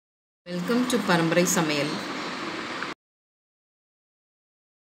Welcome to பரம்பரை சமையல்.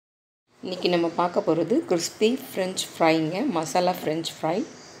 இன்றைக்கி நம்ம பார்க்க போகிறது crispy French ஃப்ரைங்க. Masala French fry.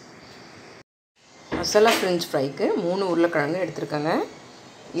 Masala French ஃப்ரைக்கு 3 உருளைக்கிழங்கு எடுத்துருக்கேங்க.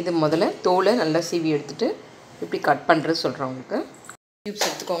 இது முதல்ல தோலை நல்லா சீவி எடுத்துகிட்டு இப்படி கட் பண்ணுறது சொல்கிறேன் உங்களுக்கு. க்யூப்ஸ்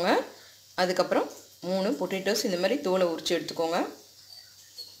எடுத்துக்கோங்க. அதுக்கப்புறம் 3 பொட்டேட்டோஸ் இந்த மாதிரி தோலை உரித்து எடுத்துக்கோங்க.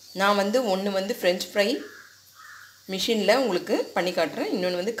 நான் ஒன்று ஃப்ரெஞ்ச் ஃப்ரை மிஷினில் உங்களுக்கு பண்ணி காட்டுறேன்.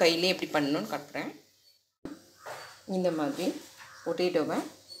 இன்னொன்று கையிலே எப்படி பண்ணணும்னு காட்டுறேன். இந்த மாதிரி பொட்டேட்டோவை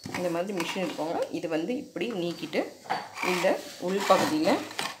இந்த மாதிரி மிஷின் எடுக்கோங்க. இது இப்படி நீக்கிட்டு இந்த உள் பகுதியில்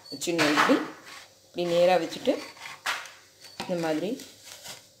வச்சுக்கணும். இப்படி நேராக வச்சுட்டு இந்த மாதிரி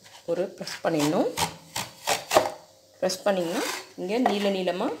ஒரு ப்ரெஸ் பண்ணிடணும். ப்ரெஸ் பண்ணிங்கன்னா இங்கே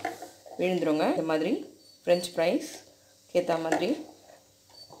நீளமாக விழுந்துருங்க. இந்த மாதிரி ஃப்ரெஞ்ச் ஃப்ரைஸ் ஏற்ற மாதிரி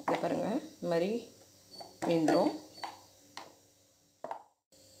இதை பாருங்கள், இந்த மாதிரி விழுந்துடும்.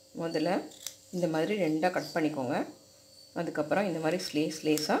 முதல்ல இந்த மாதிரி 2ஆக கட் பண்ணிக்கோங்க. அதுக்கப்புறம் இந்த மாதிரி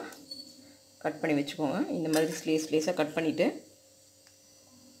ஸ்லேஸாக கட் பண்ணி வச்சுக்கோங்க. இந்த மாதிரி ஸ்லேஸாக கட் பண்ணிவிட்டு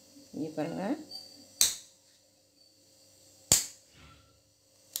இங்கே பாருங்கள்,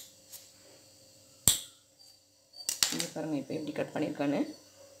 இங்கே பாருங்கள் இப்போ எப்படி கட் பண்ணியிருக்கான்னு.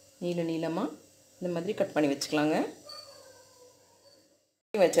 நீளமாக இந்த மாதிரி கட் பண்ணி வச்சுக்கலாங்க.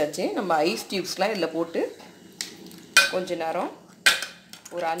 வச்சாச்சு. நம்ம ஐஸ் டியூப்ஸ்லாம் இதில் போட்டு கொஞ்ச நேரம்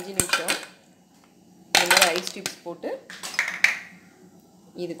ஒரு 5 நிமிஷம் இந்த மாதிரி ஐஸ் டியூப்ஸ் போட்டு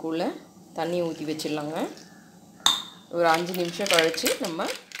இதுக்குள்ளே தண்ணி ஊற்றி வச்சிடலாங்க. ஒரு 5 நிமிஷம் கழித்து நம்ம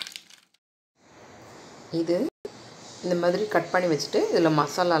இது இந்த மாதிரி கட் பண்ணி வச்சுட்டு இதில்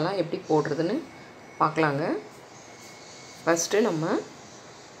மசாலாலாம் எப்படி போடுறதுன்னு பார்க்கலாங்க. ஃபஸ்ட்டு நம்ம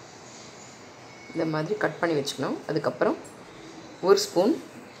இந்த மாதிரி கட் பண்ணி வச்சுக்கணும். அதுக்கப்புறம் 1 spoon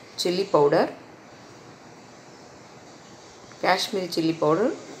chilli powder, Kashmiri chilli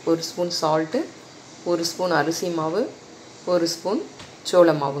powder, 1 spoon salt, 1 spoon அரிசி மாவு, 1 ஸ்பூன்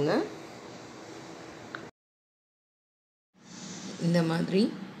சோள மாவுங்க. இந்த மாதிரி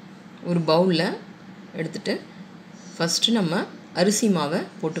ஒரு பவுலில் எடுத்துகிட்டு ஃபஸ்ட்டு நம்ம அரிசி மாவை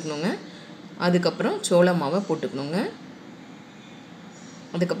போட்டுக்கணுங்க. அதுக்கப்புறம் சோள மாவை போட்டுக்கணுங்க.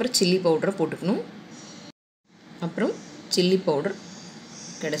 அதுக்கப்புறம் சில்லி பவுடரை போட்டுக்கணும். அப்புறம் சில்லி பவுடர்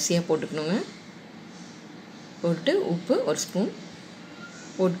கடைசியாக போட்டுக்கணுங்க. போட்டு உப்பு 1 ஸ்பூன்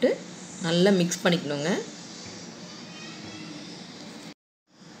போட்டு நல்லா மிக்ஸ் பண்ணிக்கணுங்க.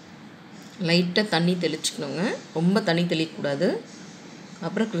 லைட்டாக தண்ணி தெளிச்சுக்கணுங்க. ரொம்ப தண்ணி தெளிக்கக்கூடாது,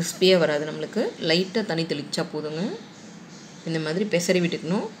 அப்புறம் கிறிஸ்பியாக வராது நம்மளுக்கு. லைட்டாக தண்ணி தெளிச்சா போதுங்க. இந்த மாதிரி பெசரி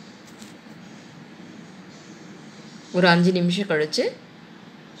விட்டுக்கணும். ஒரு 5 நிமிஷம் கழித்து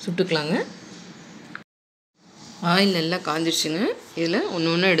சுட்டுக்கலாங்க. ஆயில் நல்லா காஞ்சிடுச்சுங்க. இதில்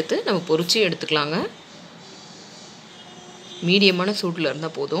ஒன்று எடுத்து நம்ம பொரிச்சு எடுத்துக்கலாங்க. மீடியமான சூட்டில்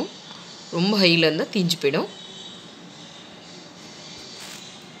இருந்தால் போதும், ரொம்ப ஹையில் இருந்தால் தீஞ்சு போயிடும்.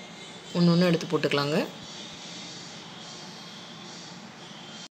 ஒன்று எடுத்து போட்டுக்கலாங்க.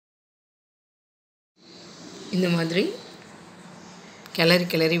 இந்த மாதிரி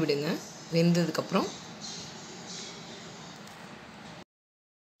கிளறி விடுங்க. வெந்ததுக்கப்புறம்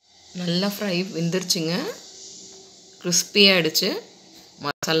நல்லா ஃப்ரை வெந்துருச்சுங்க. கிறிஸ்பியாக ஆகிடுச்சு.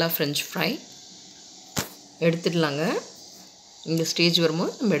 Masala French fry எடுத்துடலாங்க. இந்த ஸ்டேஜ்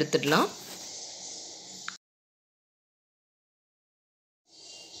வரும்போது நம்ம எடுத்துடலாம்.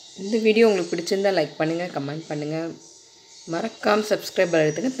 இந்த வீடியோ உங்களுக்கு பிடிச்சிருந்தால் லைக் பண்ணுங்கள், கமெண்ட் பண்ணுங்கள், மறக்காமல் சப்ஸ்கிரைப்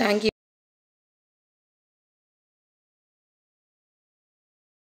பண்ணுறதுக்கு தேங்க்யூ.